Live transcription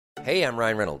Hey, I'm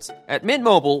Ryan Reynolds. At Mint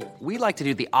Mobile, we like to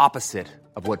do the opposite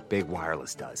of what Big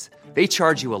Wireless does. They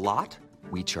charge you a lot,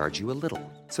 we charge you a little.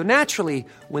 So naturally,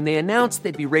 when they announced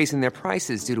they'd be raising their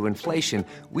prices due to inflation,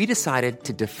 we decided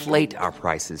to deflate our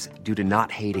prices due to not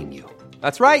hating you.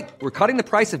 That's right. We're cutting the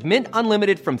price of Mint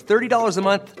Unlimited from $30 a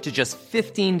month to just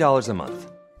 $15 a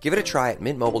month. Give it a try at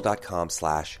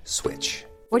mintmobile.com/switch.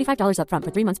 $45 up front for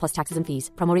 3 months plus taxes and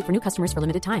fees. Promo rate for new customers for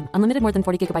limited time. Unlimited more than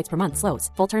 40 gigabytes per month. Slows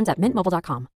full terms at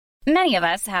mintmobile.com. Many of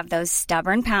us have those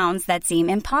stubborn pounds that seem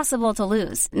impossible to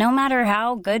lose, no matter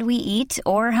how good we eat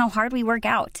or how hard we work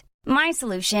out. My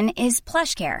solution is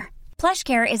PlushCare.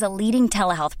 PlushCare is a leading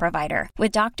telehealth provider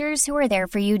with doctors who are there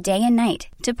for you day and night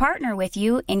to partner with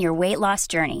you in your weight loss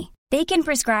journey. They can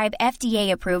prescribe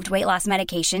FDA-approved weight loss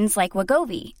medications like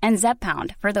Wegovy and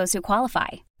Zepbound for those who qualify.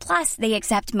 Plus, they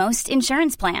accept most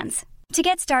insurance plans. To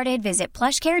get started, visit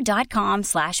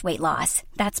plushcare.com/weightloss.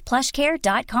 That's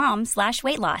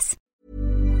plushcare.com/weightloss.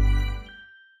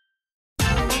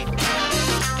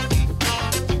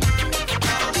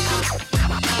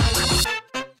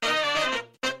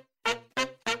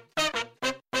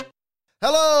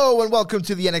 Hello and welcome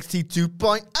to the NXT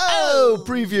 2.0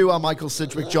 preview. I'm Michael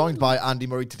Sidgwick, joined by Andy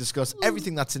Murray to discuss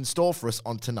everything that's in store for us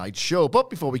on tonight's show. But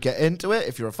before we get into it,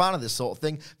 if you're a fan of this sort of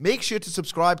thing, make sure to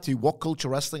subscribe to What Culture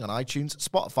Wrestling on iTunes,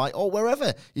 Spotify, or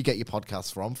wherever you get your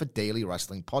podcasts from for daily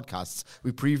wrestling podcasts.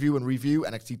 We preview and review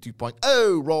NXT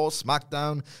 2.0, Raw,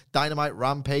 SmackDown, Dynamite,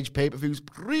 Rampage, pay-per-views,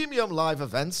 premium live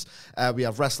events. We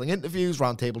have wrestling interviews,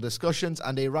 roundtable discussions,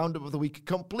 and a roundup of the week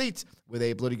complete with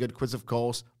a bloody good quiz, of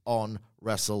course, on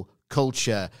Wrestle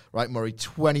Culture. Right, Murray,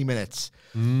 20 minutes.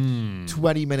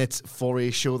 20 minutes for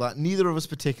a show that neither of us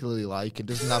particularly like and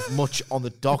doesn't have much on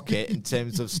the docket in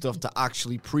terms of stuff to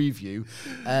actually preview.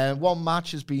 One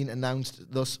match has been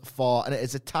announced thus far, and it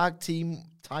is a tag team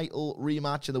title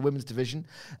rematch in the women's division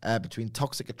between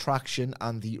Toxic Attraction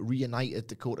and the reunited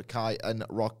Dakota Kai and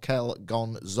Raquel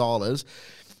Gonzalez.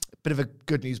 Bit of a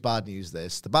good news, bad news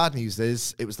this. The bad news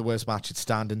is it was the worst match at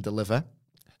Stand and Deliver,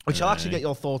 which I'll actually get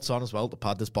your thoughts on as well to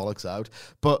pad this bollocks out.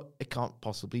 But it can't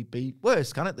possibly be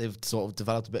worse, can it? They've sort of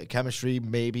developed a bit of chemistry.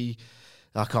 Maybe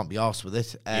I can't be arsed with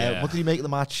it. What did you make of the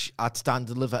match at Stand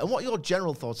and Deliver? And what are your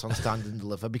general thoughts on Stand and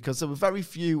Deliver? Because there were very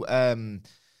few...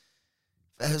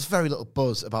 there's very little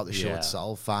buzz about the show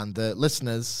itself. And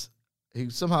listeners who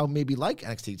somehow maybe like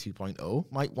NXT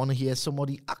 2.0 might want to hear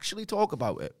somebody actually talk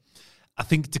about it. I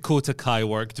think Dakota Kai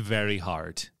worked very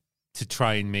hard to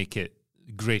try and make it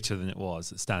greater than it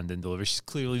was at Stand and Deliver. She's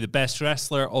clearly the best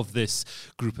wrestler of this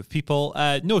group of people.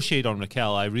 No shade on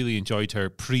Raquel. I really enjoyed her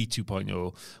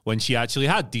pre-2.0 when she actually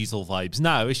had Diesel vibes.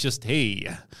 Now it's just,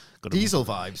 hey. Diesel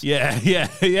vibes?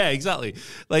 Yeah, exactly.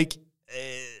 Like,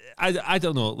 I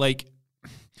don't know. Like,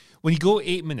 when you go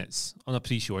 8 minutes on a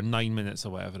pre-show or 9 minutes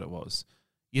or whatever it was,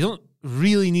 you don't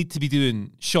really need to be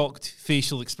doing shocked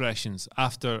facial expressions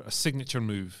after a signature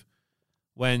move.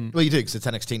 Well, you do, because it's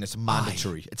NXT and it's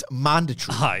mandatory. It's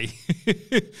mandatory.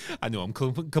 I know, I'm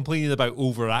complaining about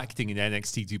overacting in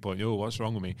NXT 2.0. What's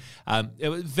wrong with me? It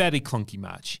was a very clunky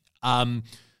match.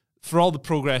 For all the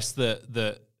progress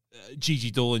that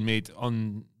Gigi Dolan made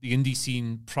on the indie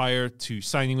scene prior to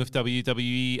signing with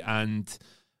WWE and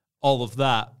all of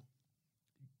that,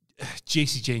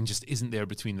 JC Jane just isn't there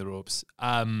between the ropes.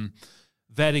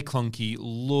 Very clunky,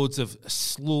 loads of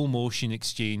slow motion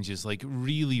exchanges, like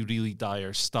really, really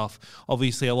dire stuff.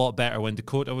 Obviously, a lot better when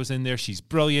Dakota was in there. She's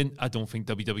brilliant. I don't think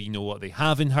WWE know what they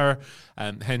have in her.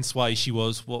 Hence why she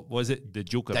was, what was it? The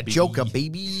Joker Baby. Joker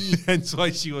Baby. Hence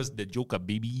why she was the Joker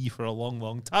Baby for a long,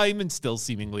 long time and still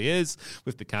seemingly is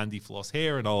with the candy floss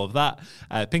hair and all of that.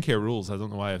 Pink hair rules. I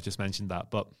don't know why I've just mentioned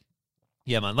that. But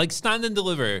yeah, man, like Stand and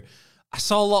Deliver, I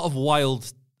saw a lot of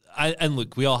wild... and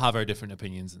look, we all have our different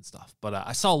opinions and stuff, but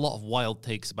I saw a lot of wild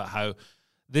takes about how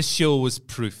this show was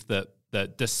proof that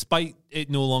despite it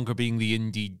no longer being the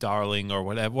indie darling or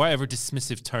whatever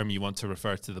dismissive term you want to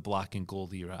refer to the black and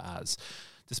gold era as,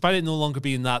 despite it no longer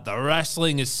being that, the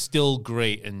wrestling is still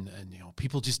great, and you know,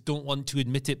 people just don't want to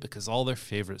admit it because all their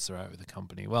favorites are out of the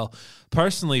company. Well,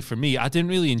 personally, for me, I didn't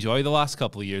really enjoy the last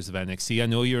couple of years of NXT. I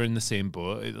know you're in the same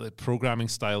boat. The programming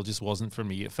style just wasn't for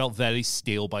me. It felt very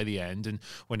stale by the end, and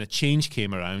when a change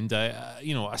came around,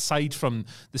 aside from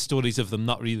the stories of them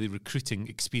not really recruiting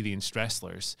experienced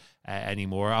wrestlers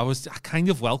anymore, I kind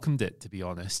of welcomed it, to be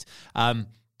honest.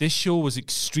 This show was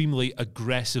extremely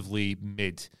aggressively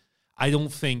mid. I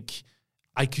don't think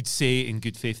I could say in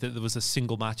good faith that there was a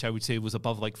single match I would say was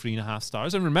above like 3.5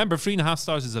 stars. And remember, 3.5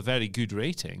 stars is a very good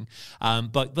rating.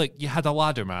 But like, you had a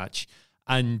ladder match,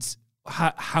 and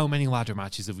how many ladder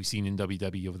matches have we seen in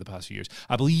WWE over the past few years?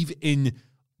 I believe in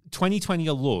 2020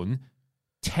 alone,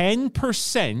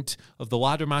 10% of the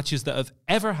ladder matches that have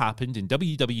ever happened in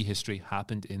WWE history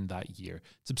happened in that year.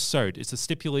 It's absurd. It's a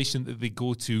stipulation that they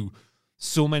go to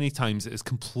so many times it has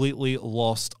completely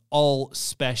lost all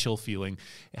special feeling.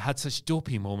 It had such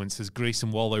dopey moments as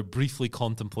Grayson Waller briefly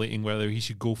contemplating whether he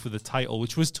should go for the title,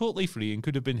 which was totally free and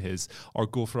could have been his, or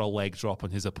go for a leg drop on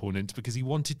his opponent because he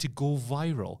wanted to go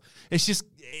viral. It's just,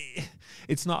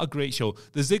 it's not a great show.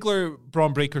 The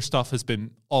Ziggler-Braun Breaker stuff has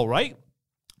been all right,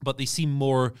 but they seem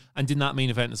more, and in that main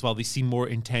event as well, they seem more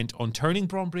intent on turning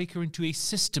Braun Breaker into a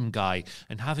system guy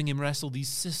and having him wrestle these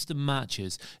system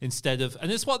matches instead of,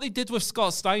 and it's what they did with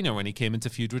Scott Steiner when he came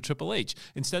into feud with Triple H.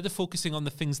 Instead of focusing on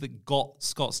the things that got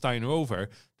Scott Steiner over,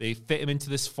 they fit him into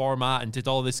this format and did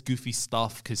all this goofy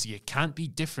stuff because you can't be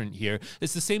different here.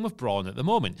 It's the same with Braun at the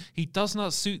moment. He does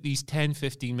not suit these 10,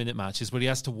 15-minute matches where he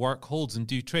has to work holds and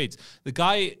do trades. The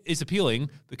guy is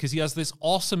appealing because he has this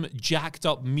awesome,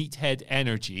 jacked-up meathead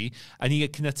energy, and he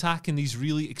can attack in these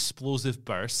really explosive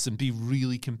bursts and be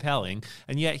really compelling.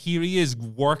 And yet here he is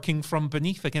working from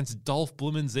beneath against Dolph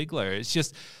Bloomin' Ziggler.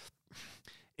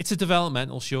 It's a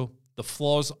developmental show. The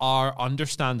flaws are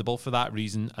understandable for that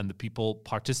reason, and the people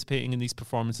participating in these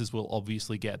performances will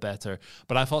obviously get better.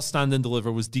 But I thought Stand and Deliver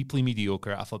was deeply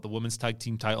mediocre. I thought the women's tag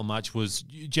team title match was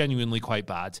genuinely quite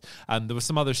bad. There was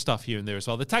some other stuff here and there as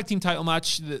well. The tag team title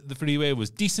match, the freeway, was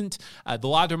decent. The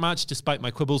ladder match, despite my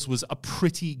quibbles, was a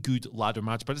pretty good ladder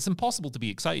match, but it's impossible to be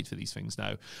excited for these things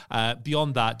now.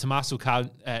 Beyond that, Tommaso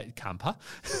Ciampa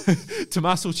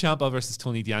versus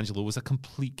Tony D'Angelo was a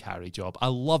complete carry job. I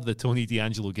love the Tony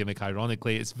D'Angelo gimmick.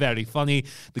 Ironically, it's very funny.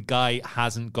 The guy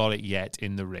hasn't got it yet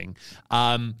in the ring.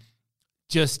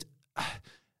 Just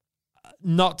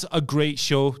not a great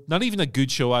show. Not even a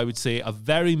good show, I would say. A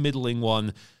very middling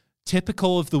one.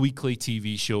 Typical of the weekly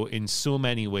TV show in so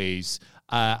many ways.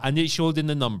 And it showed in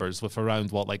the numbers with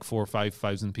around, 4,000 or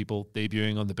 5,000 people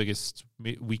debuting on the biggest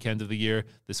weekend of the year.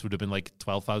 This would have been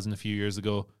 12,000 a few years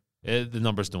ago. The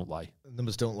numbers don't lie. The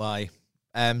numbers don't lie.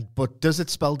 But does it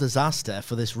spell disaster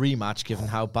for this rematch, given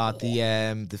how bad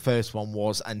the first one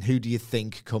was, and who do you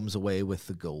think comes away with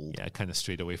the gold? Yeah, I kind of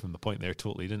strayed away from the point there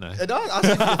totally, didn't I?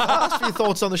 I asked for your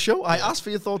thoughts on the show. I asked for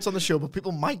your thoughts on the show, but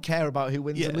people might care about who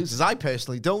wins and loses. I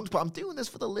personally don't, but I'm doing this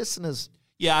for the listeners.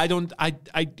 Yeah, I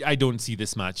don't see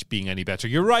this match being any better.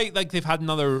 You're right, they've had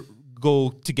another go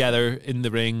together in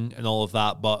the ring and all of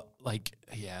that, but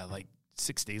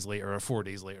 6 days later or 4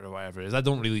 days later or whatever it is, I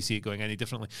don't really see it going any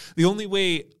differently. The only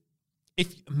way,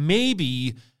 if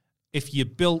you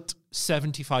built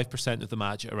 75% of the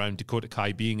match around Dakota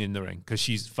Kai being in the ring, because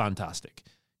she's fantastic,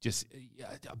 just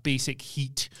a basic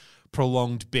heat,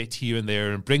 prolonged bit here and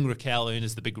there, and bring Raquel in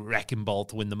as the big wrecking ball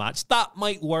to win the match, that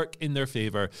might work in their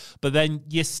favor. But then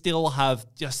you still have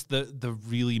just the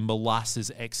really molasses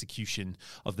execution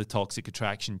of the Toxic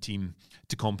Attraction team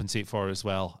to compensate for as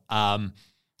well.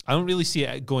 I don't really see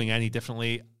it going any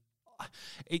differently.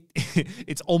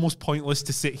 It's almost pointless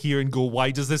to sit here and go, why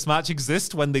does this match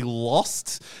exist when they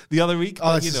lost the other week?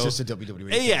 Oh, it's just a WWE.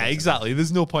 Yeah, exactly.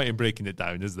 There's no point in breaking it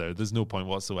down, is there? There's no point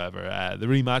whatsoever. The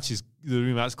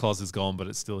rematch clause is gone, but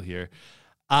it's still here.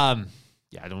 I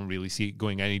don't really see it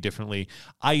going any differently.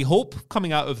 I hope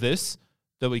coming out of this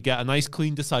that we get a nice,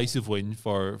 clean, decisive win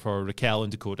for Raquel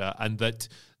and Dakota, and that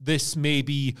this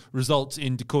maybe results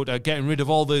in Dakota getting rid of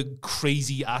all the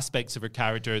crazy aspects of her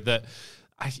character that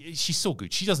she's so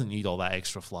good. She doesn't need all that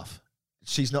extra fluff.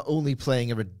 She's not only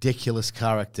playing a ridiculous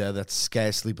character that's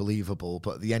scarcely believable,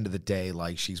 but at the end of the day,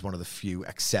 she's one of the few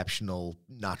exceptional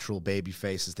natural baby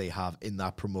faces they have in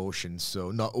that promotion. So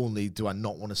not only do I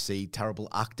not want to see terrible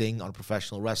acting on a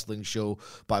professional wrestling show,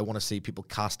 but I want to see people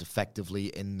cast effectively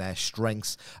in their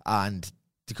strengths, and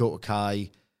Dakota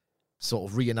Kai sort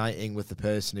of reuniting with the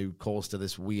person who caused her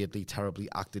this weirdly, terribly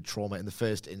acted trauma in the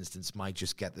first instance might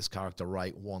just get this character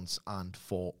right once and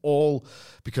for all,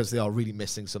 because they are really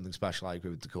missing something special. I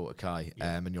agree with Dakota Kai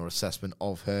and your assessment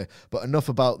of her. But enough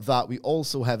about that. We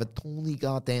also have a Tony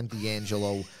goddamn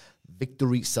D'Angelo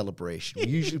victory celebration.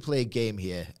 We usually play a game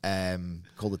here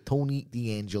called the Tony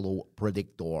D'Angelo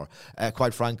Predictor.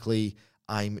 Quite frankly,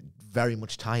 I'm very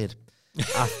much tired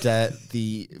after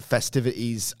the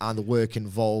festivities and the work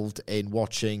involved in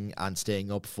watching and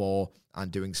staying up for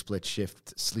and doing split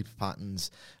shift sleep patterns,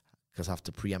 because I have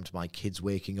to preempt my kids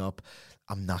waking up.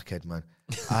 I'm knackered, man.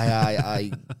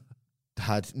 I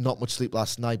had not much sleep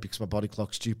last night because my body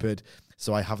clock's stupid,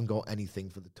 so I haven't got anything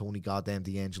for the Tony goddamn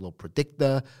D'Angelo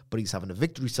Predictor, but he's having a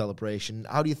victory celebration.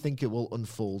 How do you think it will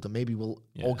unfold, and maybe we'll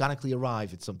organically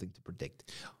arrive at something to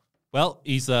predict? Well,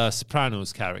 he's a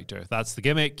Sopranos character. That's the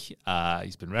gimmick.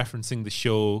 He's been referencing the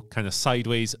show kind of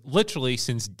sideways, literally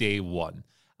since day one.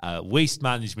 waste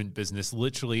management business,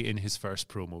 literally in his first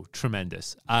promo.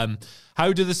 Tremendous.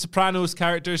 How do the Sopranos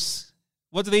characters,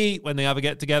 what do they eat when they have a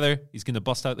get together? He's going to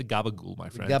bust out the gabagool, my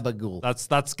friend. Gabagool.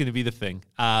 That's going to be the thing.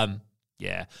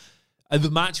 Yeah. And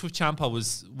the match with Ciampa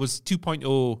was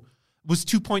 2.0. Was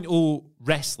 2.0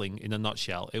 wrestling in a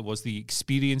nutshell. It was the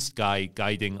experienced guy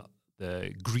guiding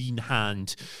the green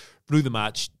hand through the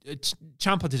match.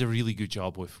 Ciampa did a really good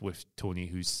job with Tony,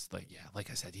 who's like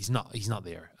I said, he's not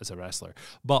there as a wrestler.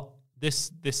 But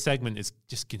this segment is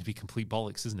just going to be complete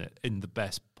bollocks, isn't it? In the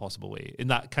best possible way. In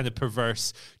that kind of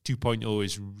perverse 2.0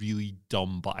 is really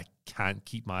dumb, but I can't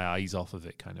keep my eyes off of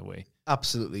it kind of way.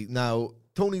 Absolutely. Now,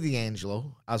 Tony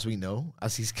D'Angelo, as we know,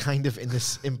 as he's kind of in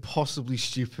this impossibly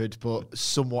stupid but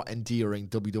somewhat endearing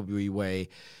WWE way,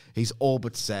 he's all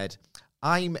but said,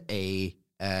 I'm a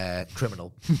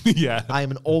criminal. Yeah. I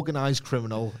am an organized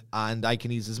criminal, and I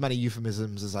can use as many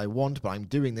euphemisms as I want, but I'm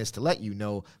doing this to let you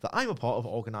know that I'm a part of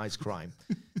organized crime.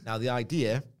 Now, the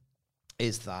idea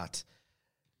is that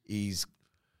he's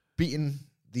beaten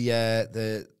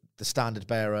the standard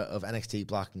bearer of NXT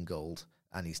Black and Gold,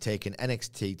 and he's taken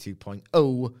NXT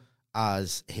 2.0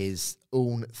 as his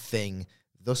own thing,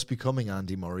 thus becoming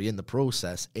Andy Murray in the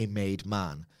process a made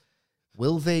man.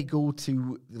 Will they go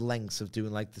to the lengths of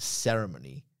doing like the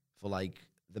ceremony for like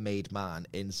the made man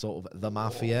in sort of the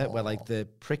Mafia, where like they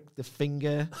prick the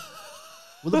finger?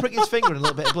 Will they prick his finger and a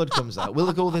little bit of blood comes out? Will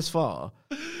they go this far?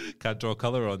 Can't draw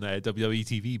colour on WWE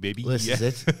TV, baby. This is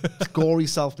it. It's gory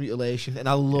self-mutilation, and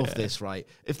I love this, right?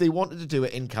 If they wanted to do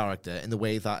it in character, in the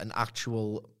way that an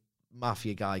actual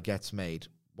Mafia guy gets made,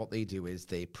 what they do is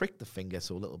they prick the finger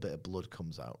so a little bit of blood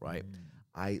comes out, right?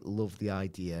 I love the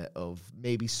idea of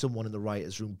maybe someone in the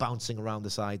writer's room bouncing around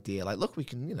this idea. Like, look, we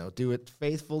can, do it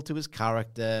faithful to his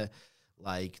character.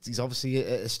 Like, he's obviously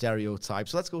a stereotype,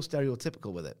 so let's go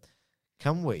stereotypical with it.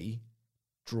 Can we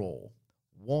draw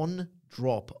one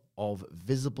drop of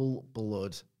visible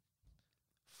blood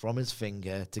from his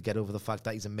finger to get over the fact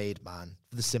that he's a made man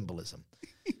for the symbolism?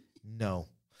 No.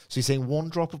 So you're saying one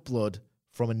drop of blood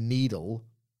from a needle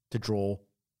to draw,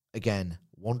 again,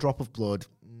 one drop of blood.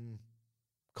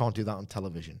 Can't do that on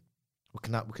television. We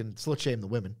can slut shame the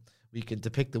women. We can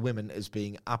depict the women as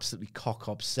being absolutely cock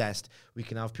obsessed. We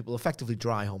can have people effectively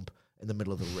dry hump in the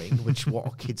middle of the ring, which what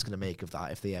are kids going to make of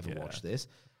that if they ever watch this?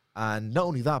 And not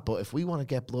only that, but if we want to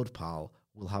get blood, pal,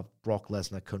 we'll have Brock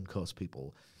Lesnar concuss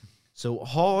people. So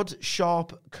hard,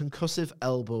 sharp, concussive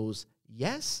elbows,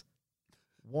 yes.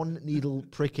 One needle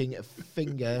pricking a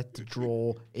finger to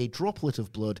draw a droplet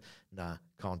of blood, nah,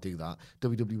 can't do that.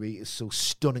 WWE is so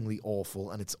stunningly awful,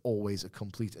 and it's always a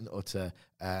complete and utter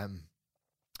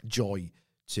joy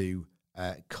to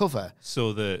cover.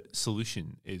 So the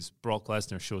solution is Brock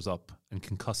Lesnar shows up and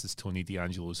concusses Tony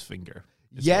D'Angelo's finger.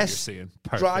 Yes,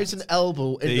 Perfect. drives an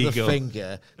elbow into the go.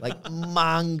 finger, like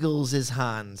mangles his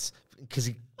hands because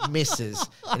he misses,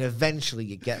 and eventually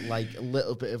you get like a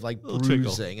little bit of like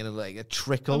bruising and like a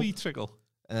trickle. A wee trickle.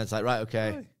 And it's like, right,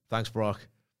 okay, thanks, Brock.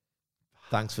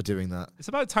 Thanks for doing that. It's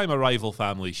about time a rival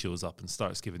family shows up and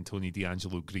starts giving Tony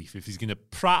D'Angelo grief if he's going to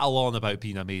prattle on about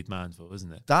being a made man, though,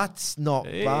 isn't it? That's not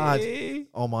bad.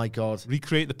 Oh, my God.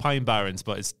 Recreate the Pine Barrens,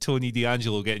 but it's Tony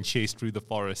D'Angelo getting chased through the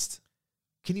forest.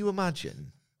 Can you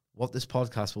imagine what this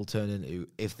podcast will turn into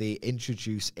if they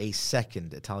introduce a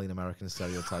second Italian-American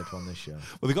stereotype on this show?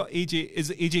 Well, they got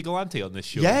AJ Galante on this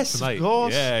show Of tonight.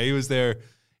 course. Yeah, he was there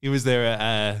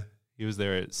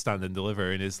at Stand and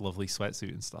Deliver in his lovely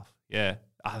sweatsuit and stuff. Yeah.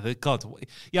 God.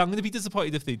 Yeah, I'm going to be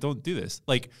disappointed if they don't do this.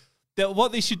 Like,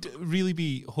 what they should really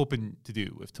be hoping to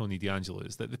do with Tony D'Angelo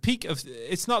is that the peak of...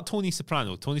 It's not Tony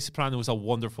Soprano. Tony Soprano is a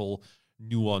wonderful,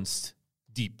 nuanced,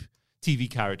 deep TV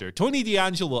character. Tony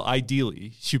D'Angelo,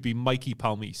 ideally, should be Mikey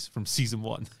Palmise from season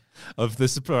 1 of The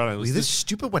Sopranos. Were you this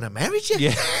stupid when I married you?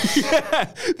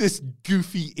 Yeah. This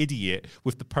goofy idiot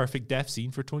with the perfect death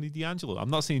scene for Tony D'Angelo. I'm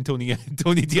not saying Tony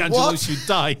D'Angelo should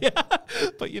die,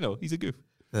 but, he's a goof.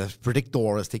 The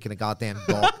predictor is taking a goddamn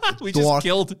dark, We just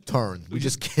killed. turn. We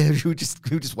just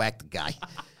whacked the guy.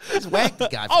 Just whacked the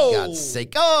guy, for God's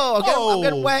sake. I'm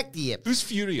getting whacked here. Who's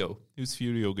Furio? Who's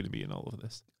Furio going to be in all of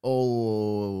this?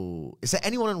 Oh, is there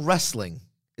anyone in wrestling?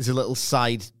 Is a little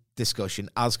side discussion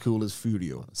as cool as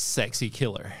Furio? Sexy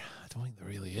killer. I don't think there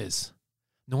really is.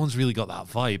 No one's really got that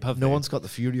vibe, have they? No one's got the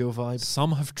Furio vibe.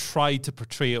 Some have tried to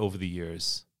portray it over the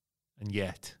years, and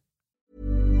yet...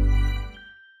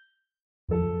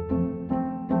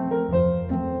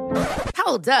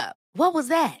 Hold up. What was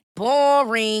that?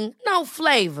 Boring. No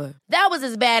flavor. That was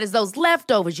as bad as those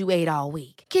leftovers you ate all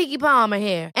week. Keke Palmer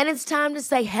here, and it's time to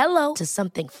say hello to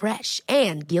something fresh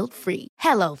and guilt-free.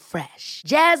 Hello Fresh.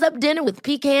 Jazz up dinner with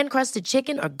pecan-crusted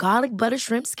chicken or garlic butter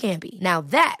shrimp scampi. Now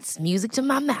that's music to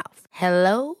my mouth.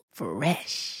 Hello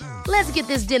Fresh. Let's get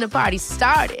this dinner party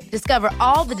started. Discover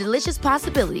all the delicious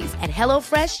possibilities at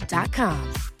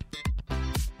hellofresh.com.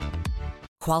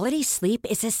 Quality sleep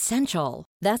is essential.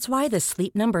 That's why the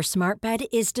Sleep Number Smart Bed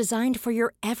is designed for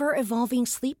your ever-evolving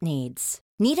sleep needs.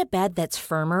 Need a bed that's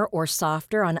firmer or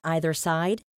softer on either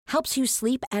side? Helps you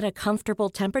sleep at a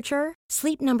comfortable temperature?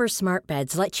 Sleep Number Smart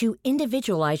Beds let you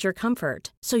individualize your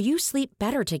comfort, so you sleep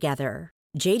better together.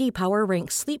 J.D. Power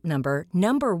ranks Sleep Number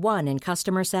number 1 in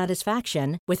customer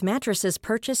satisfaction with mattresses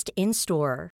purchased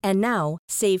in-store. And now,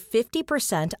 save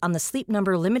 50% on the Sleep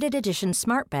Number Limited Edition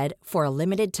Smart Bed for a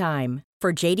limited time.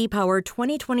 For J.D. Power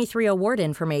 2023 award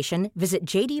information, visit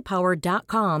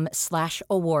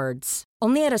jdpower.com/awards.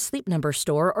 Only at a Sleep Number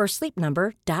store or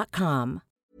sleepnumber.com.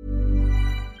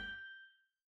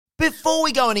 Before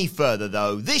we go any further,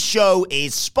 though, this show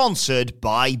is sponsored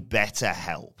by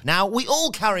BetterHelp. Now, we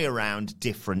all carry around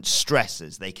different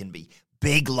stressors. They can be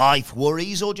big life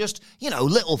worries or just,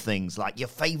 little things like your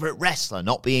favorite wrestler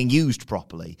not being used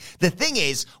properly. The thing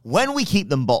is, when we keep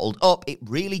them bottled up, it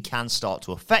really can start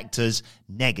to affect us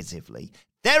negatively.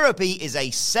 Therapy is a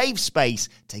safe space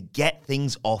to get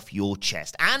things off your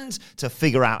chest and to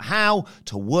figure out how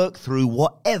to work through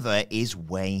whatever is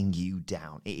weighing you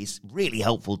down. It is really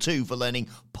helpful too for learning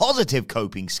positive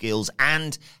coping skills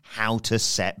and how to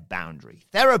set boundaries.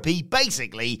 Therapy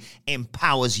basically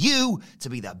empowers you to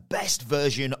be the best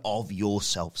version of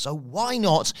yourself. So why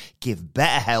not give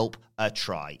BetterHelp a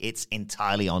try? It's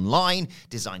entirely online,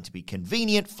 designed to be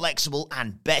convenient, flexible,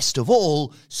 and best of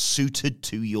all, suited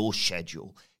to your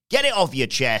schedule. Get it off your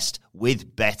chest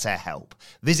with BetterHelp.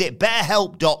 Visit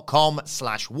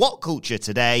betterhelp.com/whatculture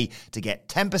today to get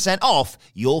 10% off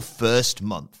your first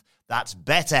month. That's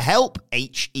BetterHelp,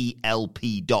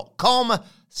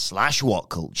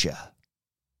 HELP.com/whatculture.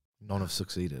 None have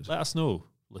succeeded. Let us know,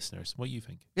 listeners, what you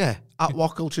think. Yeah, at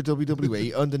WhatCulture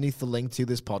WWE, underneath the link to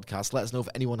this podcast. Let us know if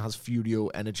anyone has Furio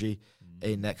energy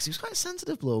in next. He was quite a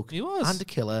sensitive bloke. He was. And a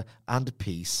killer, and a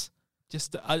piece.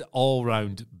 Just an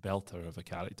all-round belter of a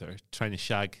character, trying to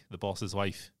shag the boss's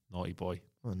wife. Naughty boy.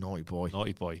 Oh, naughty boy.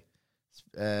 Naughty boy.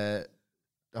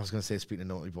 I was going to say, speaking of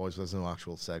naughty boys, there's no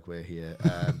actual segue here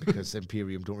because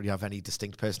Imperium don't really have any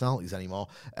distinct personalities anymore.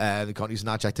 They can't use an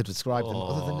adjective to describe them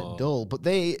other than dull. But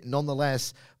they,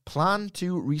 nonetheless, plan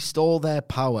to restore their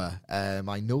power.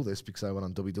 I know this because I went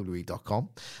on WWE.com.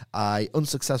 I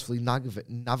unsuccessfully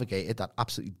navigated that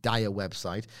absolutely dire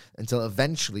website until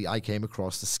eventually I came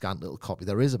across the scant little copy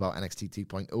there is about NXT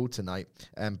 2.0 tonight,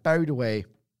 buried away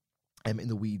in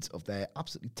the weeds of their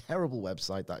absolutely terrible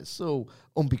website that is so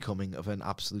unbecoming of an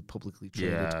absolute publicly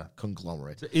traded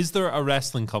conglomerate. Is there a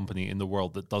wrestling company in the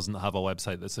world that doesn't have a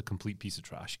website that's a complete piece of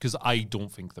trash? Because I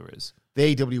don't think there is.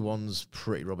 The AW one's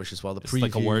pretty rubbish as well. It's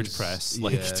like a WordPress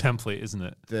template, isn't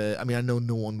it? I know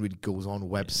no one really goes on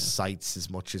websites as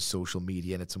much as social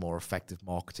media, and it's a more effective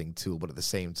marketing tool, but at the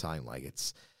same time,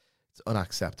 it's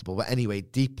unacceptable. But anyway,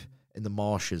 deep in the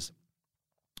marshes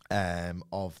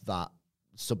of that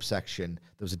subsection,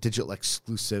 there was a digital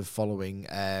exclusive following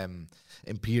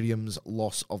Imperium's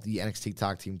loss of the NXT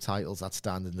tag team titles at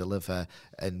Stand and Deliver,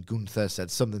 and Gunther said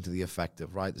something to the effect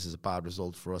of, right, this is a bad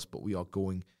result for us, but we are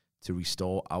going to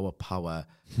restore our power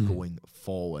going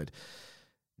forward.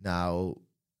 Now,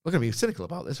 we're going to be cynical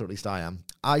about this, or at least I am.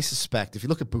 I suspect if you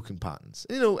look at booking patterns,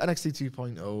 NXT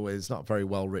 2.0 is not a very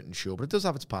well written show, but it does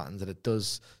have its patterns and it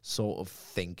does sort of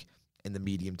think in the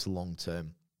medium to long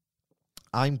term.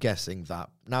 I'm guessing that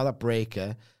now that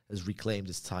Breakker has reclaimed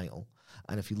his title,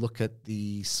 and if you look at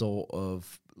the sort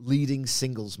of leading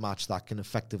singles match that can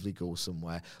effectively go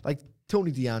somewhere, like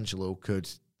Tony D'Angelo could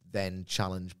then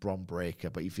challenge Bron Breakker,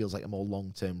 but he feels like a more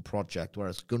long-term project,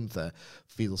 whereas Gunther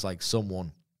feels like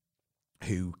someone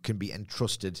who can be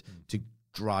entrusted to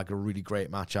drag a really great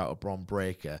match out of Bron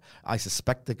Breakker. I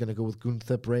suspect they're going to go with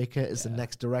Gunther Breakker as the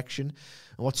next direction.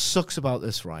 And what sucks about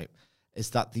this, right,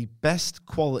 is that the best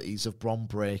qualities of Bron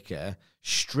Breakker,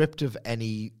 stripped of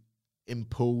any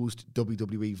imposed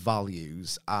WWE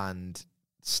values and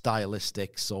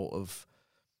stylistic sort of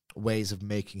ways of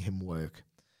making him work,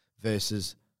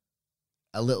 versus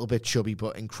a little bit chubby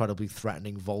but incredibly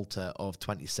threatening Volta of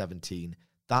 2017,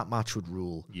 that match would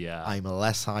rule. Yeah. I'm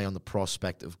less high on the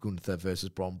prospect of Gunther versus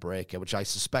Bron Breakker, which I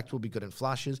suspect will be good in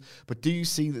flashes. But do you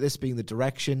see this being the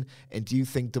direction, and do you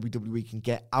think WWE can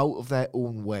get out of their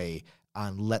own way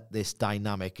and let this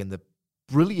dynamic and the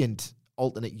brilliant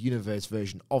alternate universe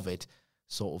version of it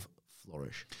sort of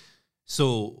flourish.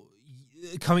 So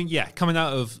coming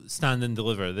out of Stand and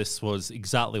Deliver, this was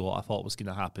exactly what I thought was going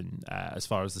to happen as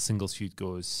far as the singles feud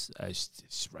goes.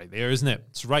 It's right there, isn't it?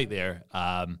 It's right there.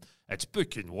 It's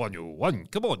booking 101.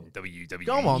 Come on, WWE.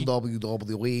 Come on,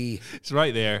 WWE. It's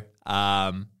right there.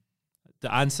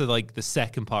 To answer like the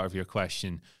second part of your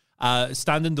question,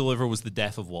 Stand and Deliver was the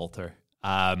death of Walter.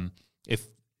 If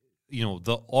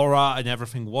the aura and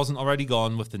everything wasn't already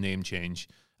gone with the name change.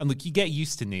 And look, you get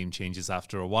used to name changes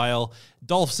after a while.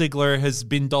 Dolph Ziggler has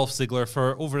been Dolph Ziggler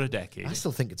for over a decade. I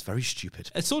still think it's very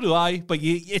stupid. And so do I, but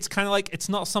it's kind of like, it's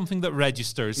not something that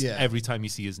registers every time you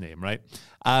see his name, right?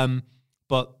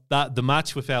 But the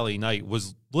match with LA Knight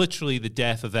was literally the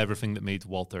death of everything that made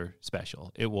Walter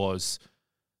special. It was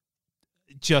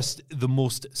just the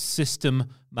most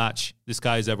system match this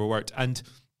guy's ever worked. And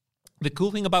the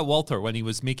cool thing about Walter, when he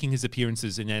was making his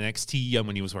appearances in NXT and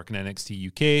when he was working NXT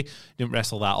UK, didn't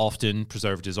wrestle that often,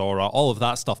 preserved his aura, all of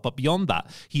that stuff. But beyond that,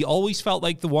 he always felt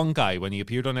like the one guy when he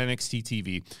appeared on NXT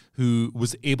TV who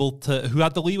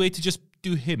had the leeway to just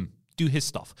do his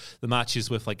stuff. The matches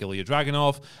with like Ilya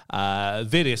Dragunov,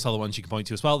 various other ones you can point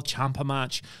to as well. The Ciampa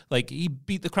match, like he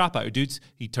beat the crap out of dudes.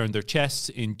 He turned their chests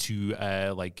into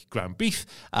like ground beef.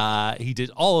 He did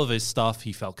all of his stuff.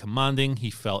 He felt commanding. He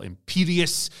felt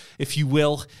imperious, if you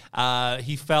will.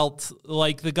 He felt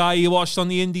like the guy you watched on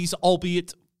the Indies,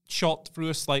 albeit shot through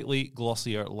a slightly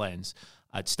glossier lens.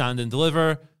 At Stand and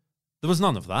Deliver, there was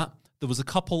none of that. There was a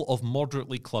couple of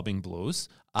moderately clubbing blows,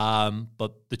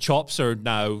 but the chops are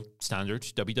now standard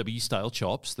WWE-style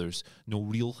chops. There's no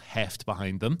real heft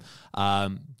behind them.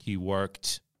 He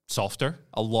worked softer,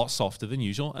 a lot softer than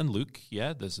usual. And look,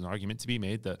 there's an argument to be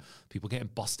made that people getting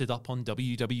busted up on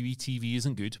WWE TV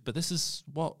isn't good, but this is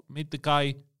what made the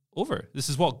guy over. This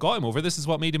is what got him over. This is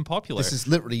what made him popular. This is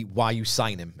literally why you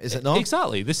sign him, is it not?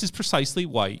 Exactly. This is precisely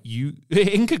why you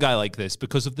ink a guy like this,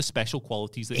 because of the special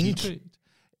qualities that he could.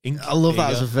 Ink. I love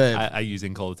that as a verb. I use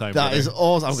ink all the time. That is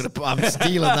awesome. I'm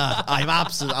stealing that.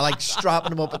 I like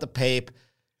strapping him up at the pape,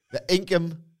 the ink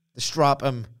him, the strap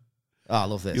him. Oh, I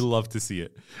love this. You love to see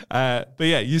it. But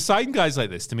yeah, you sign guys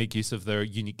like this to make use of their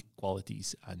unique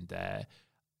qualities. And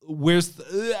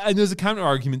there's a counter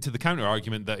argument to the counter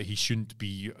argument that he shouldn't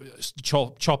be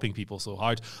chopping people so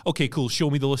hard. Okay, cool.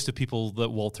 Show me the list of people that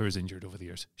Walter has injured over the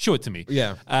years. Show it to me.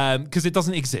 Yeah. Because it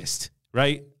doesn't exist.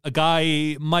 Right? A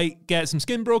guy might get some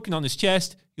skin broken on his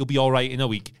chest. He'll be all right in a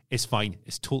week. It's fine.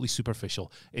 It's totally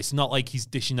superficial. It's not like he's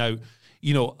dishing out,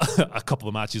 a couple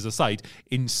of matches aside,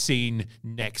 insane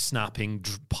neck-snapping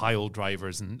pile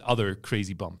drivers and other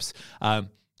crazy bumps.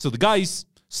 So the guy's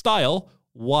style,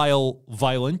 while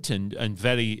violent and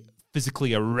very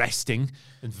physically arresting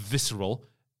and visceral,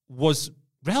 was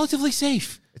relatively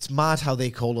safe. It's mad how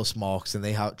they call us marks and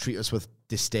they treat us with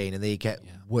disdain, and they get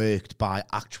worked by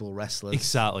actual wrestlers.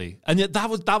 Exactly. And yet that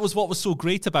was what was so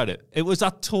great about it. It was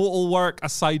a total work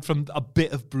aside from a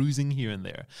bit of bruising here and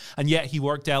there. And yet he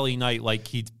worked LA Knight like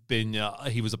he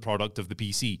was a product of the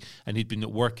PC, and he'd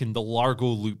been working the Largo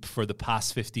loop for the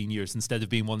past 15 years instead of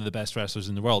being one of the best wrestlers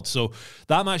in the world. So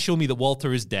that match showed me that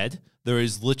Walter is dead. There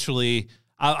is literally,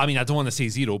 I don't want to say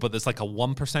zero, but there's like a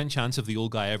 1% chance of the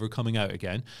old guy ever coming out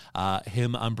again.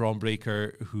 Him and Braun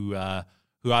Breaker, who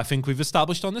I think we've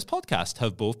established on this podcast,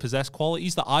 have both possessed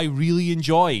qualities that I really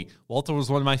enjoy. Walter was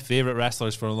one of my favorite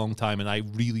wrestlers for a long time, and I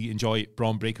really enjoy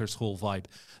Braun Breaker's whole vibe.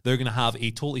 They're going to have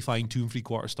a totally fine 2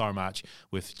 3/4 star match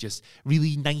with just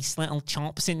really nice little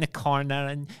chops in the corner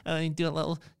and do a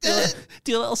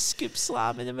little scoop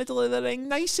slam in the middle of the ring.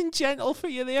 Nice and gentle for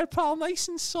you there, pal. Nice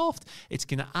and soft. It's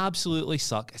going to absolutely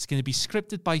suck. It's going to be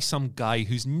scripted by some guy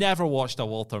who's never watched a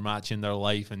Walter match in their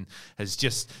life and has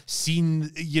just seen,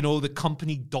 the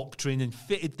company doctrine and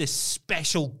fitted this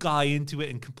special guy into it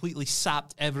and completely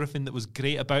sapped everything that was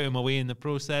great about him away in the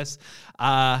process.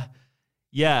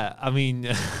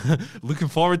 Looking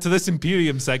forward to this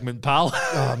Imperium segment, pal.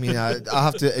 I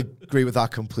have to agree with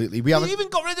that completely. They even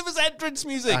got rid of his entrance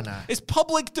music. I know. It's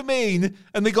public domain,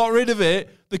 and they got rid of it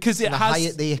because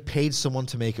they paid someone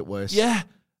to make it worse. Yeah,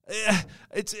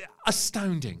 it's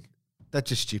astounding. That's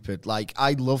just stupid. Like,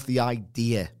 I love the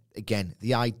idea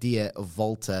of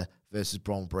Walter versus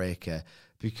Braun Breaker,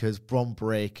 because Braun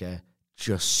Breaker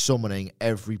just summoning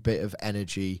every bit of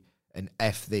energy and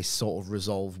this sort of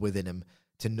resolve within him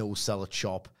to no-sell a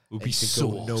chop. Would be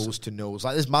so go nose to nose.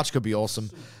 Like, this match could be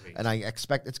awesome, and I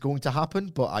expect it's going to happen,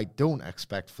 but I don't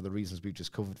expect, for the reasons we've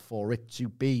just covered, for it to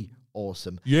be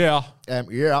awesome. Yeah.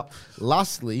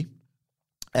 Lastly,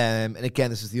 and again,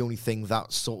 this is the only thing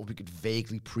that sort of we could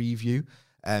vaguely preview.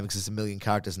 because there's a million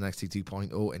characters in NXT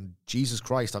 2.0, and Jesus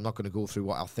Christ, I'm not going to go through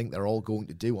what I think they're all going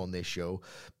to do on this show,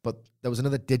 but there was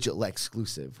another digital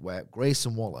exclusive where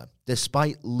Grayson Waller,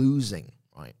 despite losing,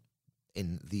 right,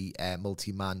 in the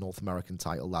multi-man North American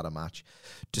title ladder match,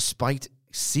 despite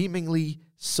seemingly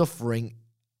suffering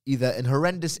either an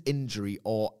horrendous injury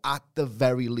or, at the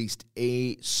very least,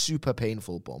 a super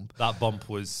painful bump. That bump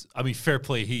was, I mean, fair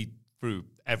play. He threw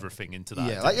everything into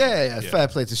that. Yeah, fair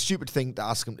play. It's a stupid thing to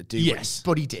ask him to do. Yes.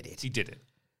 But he did it. He did it.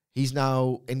 He's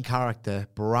now in character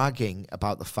bragging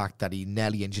about the fact that he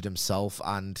nearly injured himself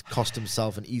and cost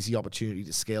himself an easy opportunity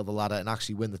to scale the ladder and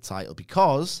actually win the title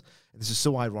because, this is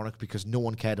so ironic because no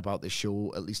one cared about this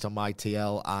show, at least on my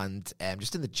TL, and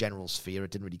just in the general sphere,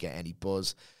 it didn't really get any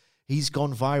buzz. He's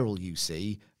gone viral, you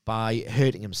see, by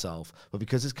hurting himself. But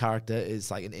because his character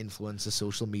is like an influencer,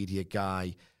 social media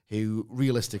guy who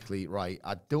realistically, right,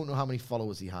 I don't know how many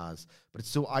followers he has, but it's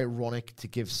so ironic to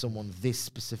give someone this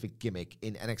specific gimmick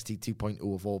in NXT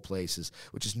 2.0 of all places,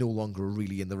 which is no longer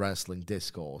really in the wrestling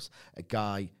discourse. A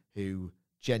guy who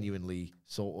genuinely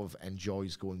sort of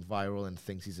enjoys going viral and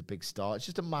thinks he's a big star. It's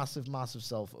just a massive, massive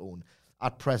self-own.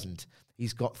 At present,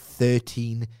 he's got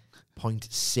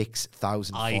 13.6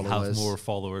 thousand followers. I have more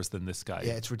followers than this guy.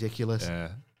 Yeah, it's ridiculous.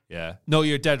 Yeah. No,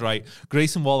 you're dead right.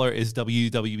 Grayson Waller is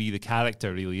WWE the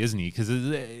character, really, isn't he? Because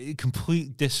it's a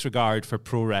complete disregard for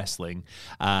pro wrestling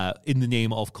in the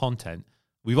name of content.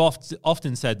 We've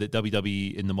often said that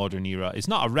WWE in the modern era is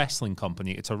not a wrestling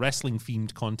company, it's a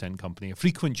wrestling-themed content company. A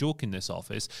frequent joke in this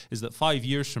office is that 5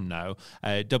 years from now,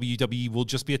 WWE will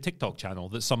just be a TikTok channel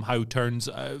that somehow turns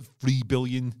a $3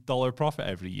 billion profit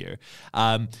every year.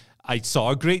 I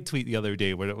saw a great tweet the other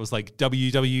day where it was like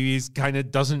WWE kind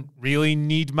of doesn't really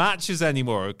need matches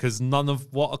anymore because none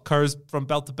of what occurs from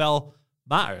bell to bell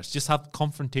matters. Just have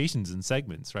confrontations and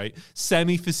segments, right?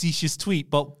 Semi-facetious tweet,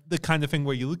 but the kind of thing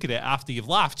where you look at it after you've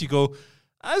laughed, you go,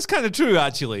 that's kind of true,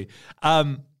 actually.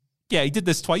 Yeah, he did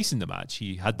this twice in the match.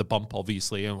 He had the bump,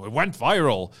 obviously, and it went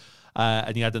viral.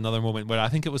 And he had another moment where I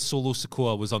think it was Solo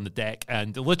Sikoa was on the deck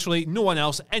and literally no one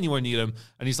else anywhere near him.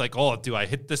 And he's like, oh, do I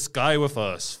hit this guy with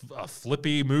a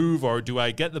flippy move or do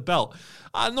I get the belt?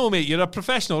 No, mate, you're a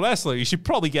professional wrestler. You should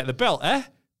probably get the belt, eh?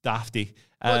 Dafty.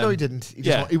 No, he didn't.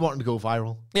 He wanted to go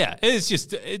viral. Yeah, it's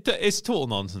just, it's total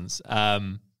nonsense.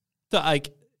 That like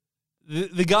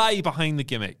the guy behind the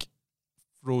gimmick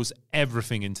throws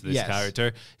everything into this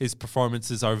character. His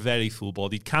performances are very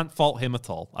full-bodied. Can't fault him at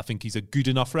all. I think he's a good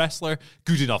enough wrestler.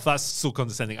 Good enough. That's so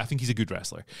condescending. I think he's a good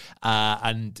wrestler.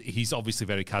 And he's obviously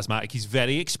very charismatic. He's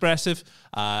very expressive.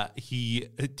 He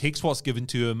takes what's given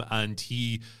to him and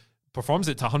he performs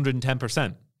it to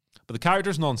 110%. But the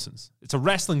character's nonsense. It's a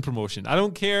wrestling promotion. I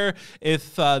don't care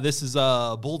if this is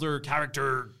a Boulder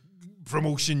character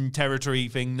promotion territory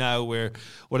thing now where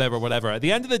whatever. At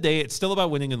the end of the day, it's still about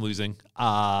winning and losing.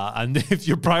 And if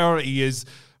your priority is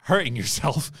hurting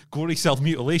yourself, gory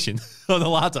self-mutilation on a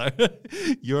ladder,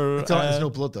 there's no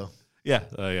blood, though. Yeah.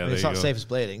 It's not safe as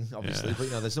blading, obviously,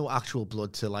 but there's no actual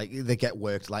blood to they get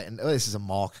worked and this is a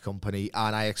mark company,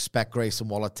 and I expect Grayson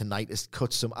Waller tonight to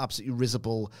cut some absolutely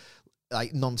risible,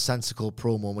 nonsensical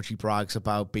promo in which he brags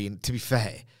about being, to be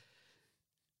fair,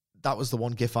 that was the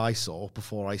one gif I saw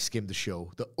before I skimmed the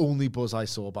show. The only buzz I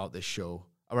saw about this show.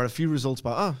 I read a few results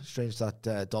about, strange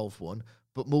that Dolph won,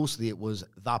 but mostly it was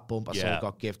that bump I saw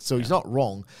got gifted. So he's not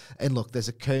wrong. And look, there's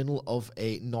a kernel of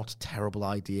a not terrible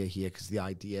idea here, because the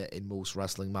idea in most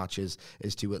wrestling matches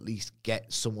is to at least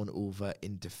get someone over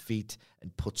in defeat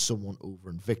and put someone over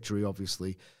in victory,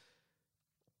 obviously.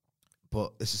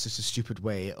 But this is just a stupid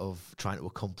way of trying to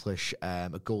accomplish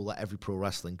a goal that every pro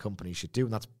wrestling company should do.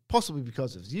 And that's possibly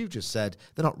because, as you just said,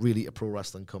 they're not really a pro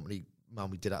wrestling company. Man,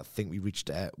 we did, I think we reached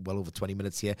well over 20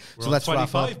 minutes here. We're on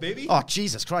 25, baby. Oh,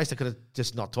 Jesus Christ, I could have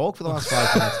just not talked for the last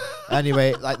 5 minutes.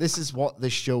 Anyway, this is what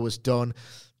this show has done.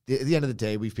 At the end of the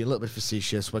day, we've been a little bit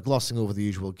facetious. We're glossing over the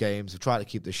usual games. We've tried to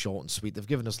keep this short and sweet. They've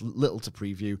given us little to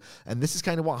preview. And this is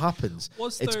kind of what happens.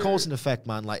 It's cause and effect,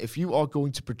 man. If you are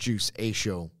going to produce a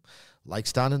show like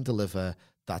Stand and Deliver,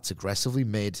 that's aggressively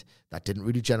mid, that didn't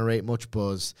really generate much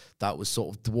buzz, that was sort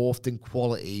of dwarfed in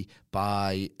quality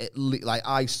by,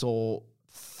 I saw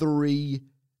 3-4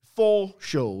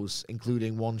 shows,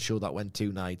 including one show that went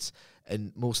 2 nights,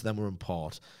 and most of them were in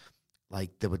part.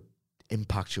 There were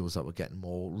Impact shows that were getting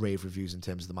more rave reviews in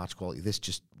terms of the match quality. This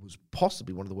just was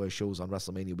possibly one of the worst shows on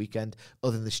WrestleMania weekend,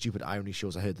 other than the stupid irony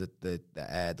shows. I heard that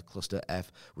the Cluster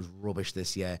F was rubbish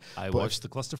this year. I watched the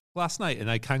Cluster last night, and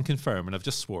I can confirm, and I've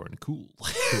just sworn, cool.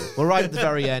 We're right at the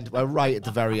very end. We're right at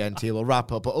the very end here. We'll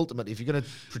wrap up. But ultimately, if you're going to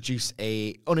produce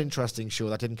a uninteresting show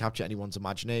that didn't capture anyone's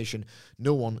imagination,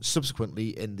 no one subsequently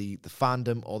in the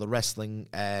fandom or the wrestling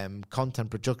content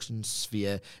production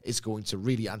sphere is going to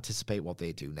really anticipate what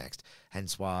they do next.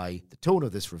 Hence why the tone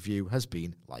of this review has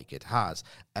been like it has.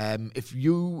 If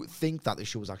you think that this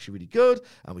show was actually really good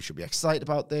and we should be excited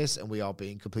about this and we are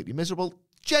being completely miserable,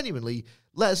 genuinely,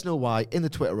 let us know why in the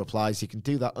Twitter replies. You can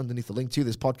do that underneath the link to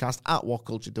this podcast at What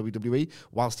Culture WWE.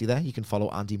 Whilst you're there, you can follow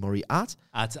Andy Murray at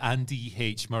Andy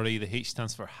H. Murray. The H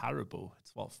stands for Haribo.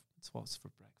 It's what's for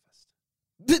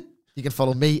breakfast. You can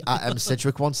follow me at M.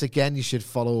 Sidgwick. Once again, you should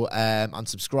follow and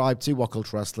subscribe to What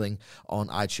Culture Wrestling on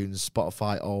iTunes,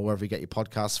 Spotify, or wherever you get your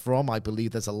podcasts from. I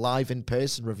believe there's a live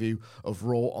in-person review of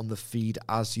Raw on the feed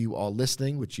as you are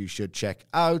listening, which you should check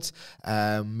out.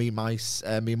 Me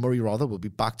and Murray will be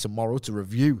back tomorrow to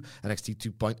review NXT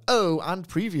 2.0 and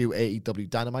preview AEW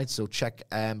Dynamite, so check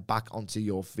back onto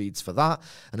your feeds for that.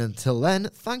 And until then,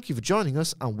 thank you for joining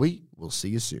us, and we will see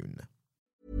you soon.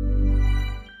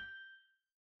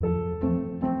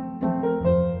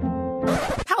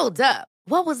 Hold up.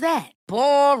 What was that?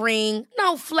 Boring.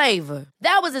 No flavor.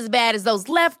 That was as bad as those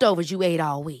leftovers you ate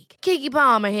all week. Keke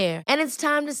Palmer here. And it's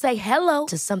time to say hello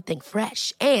to something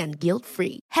fresh and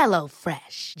guilt-free. Hello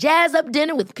Fresh. Jazz up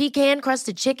dinner with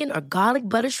pecan-crusted chicken or garlic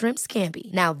butter shrimp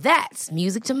scampi. Now that's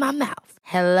music to my mouth.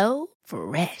 Hello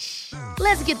Fresh.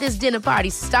 Let's get this dinner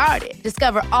party started.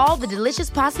 Discover all the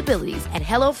delicious possibilities at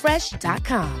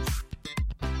HelloFresh.com.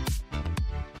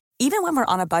 Even when we're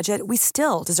on a budget, we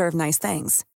still deserve nice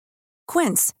things.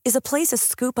 Quince is a place to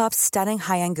scoop up stunning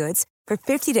high-end goods for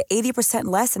 50 to 80%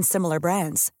 less than similar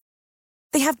brands.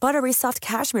 They have buttery soft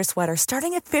cashmere sweaters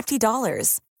starting at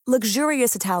 $50,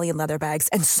 luxurious Italian leather bags,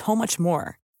 and so much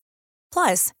more.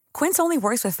 Plus, Quince only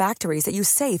works with factories that use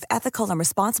safe, ethical, and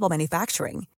responsible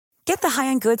manufacturing. Get the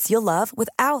high-end goods you'll love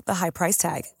without the high price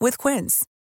tag with Quince.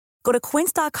 Go to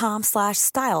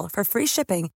quince.com/style for free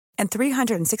shipping and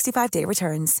 365-day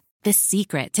returns. The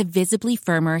secret to visibly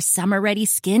firmer, summer-ready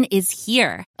skin is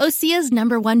here. Osea's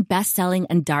 #1 best-selling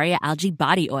Undaria Algae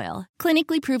Body Oil.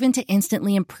 Clinically proven to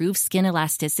instantly improve skin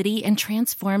elasticity and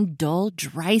transform dull,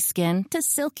 dry skin to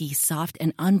silky, soft,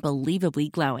 and unbelievably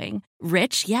glowing.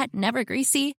 Rich yet never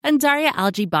greasy, Undaria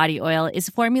Algae Body Oil is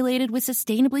formulated with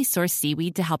sustainably sourced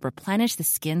seaweed to help replenish the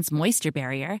skin's moisture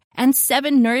barrier and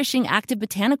 7 nourishing active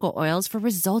botanical oils for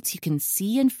results you can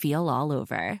see and feel all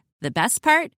over. The best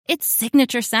part? Its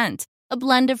signature scent. A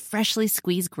blend of freshly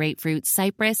squeezed grapefruit,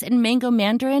 cypress, and mango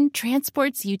mandarin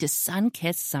transports you to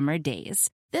sun-kissed summer days.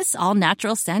 This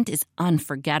all-natural scent is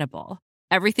unforgettable.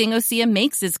 Everything Osea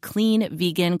makes is clean,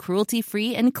 vegan,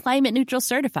 cruelty-free, and climate-neutral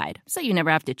certified, so you never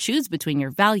have to choose between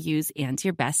your values and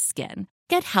your best skin.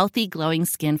 Get healthy, glowing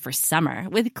skin for summer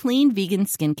with clean, vegan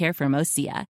skincare from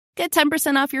Osea. Get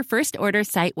 10% off your first order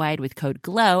site-wide with code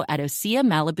GLOW at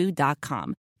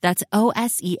OseaMalibu.com. That's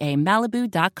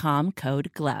OSEAMalibu.com,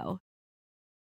 code GLOW.